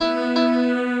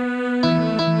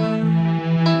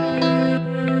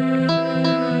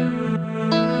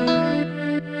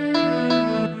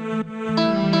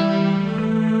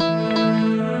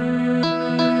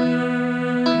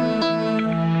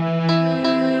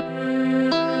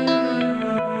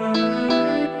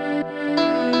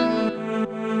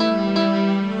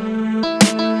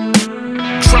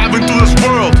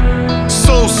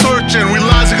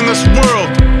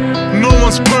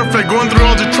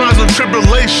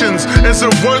nations. Is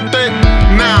it worth it?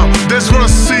 Now, they just wanna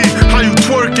see how you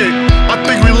twerk it. I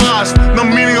think we lost the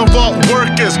meaning of what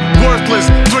work is. Worthless,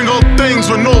 doing all things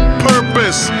with no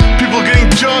purpose. People getting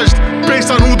judged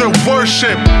based on who they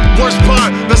worship. Worst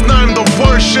part, that's not even the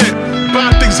worst shit.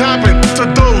 Bad things happen to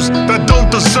those that don't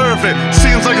deserve it.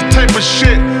 Seems like a type of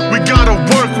shit we gotta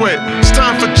work with. It's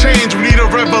time for change, we need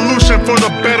a revolution for the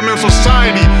betterment of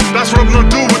society. That's what I'm gonna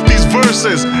do with these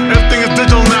verses. Everything is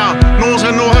digital now, no one's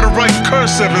gonna know how to write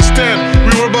cursive. Instead,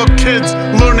 we worry about kids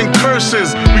learning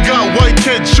curses. We got white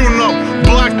kids shooting up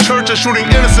black churches, shooting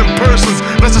innocent persons.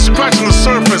 That's just scratching the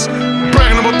surface.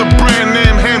 Bragging about the brand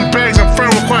name handbags and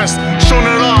friend requests, showing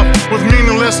it off with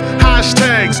meaningless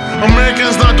hashtags.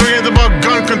 Americans not doing anything about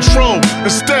gun control.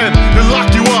 Instead, they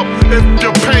lock you up if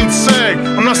your paint sag.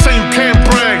 I'm not saying you can't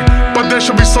brag, but there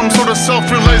should be some sort of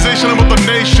self-realization about the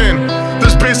nation.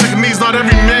 There's basic needs not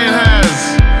every man has.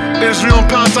 Israel and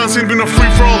Palestine seem to be a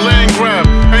free-for-all land grab.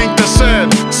 Ain't that sad?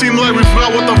 Seem like we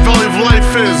forgot what the value of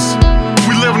life is.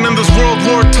 We living in this World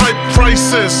War type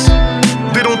crisis.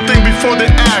 They don't think before they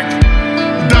act.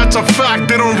 That's a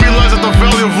fact, they don't realize that the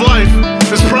value of life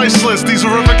is priceless. These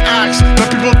horrific acts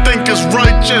that people think is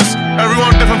righteous.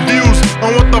 Everyone different views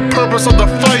on what the purpose of the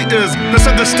fight is. They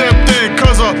said they stepped in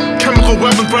cause of chemical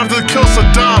weapons, but after they killed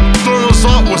Saddam, the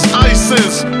result was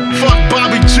ISIS. Fuck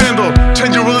Bobby Jindal,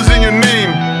 change your religion in your name,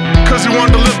 cause you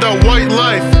wanted to live that white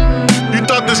life. You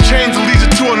thought this change would lead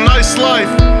you to a nice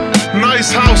life.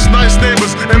 Nice house, nice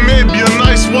neighbors, and maybe a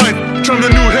nice wife. Turn the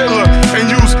new Hitler and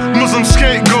use Muslim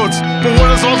scapegoats. But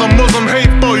what is all the Muslim hate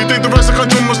for? You think the rest of the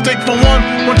country will mistake for one?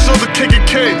 Want you to the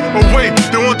KKK? Or wait,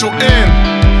 they want your air.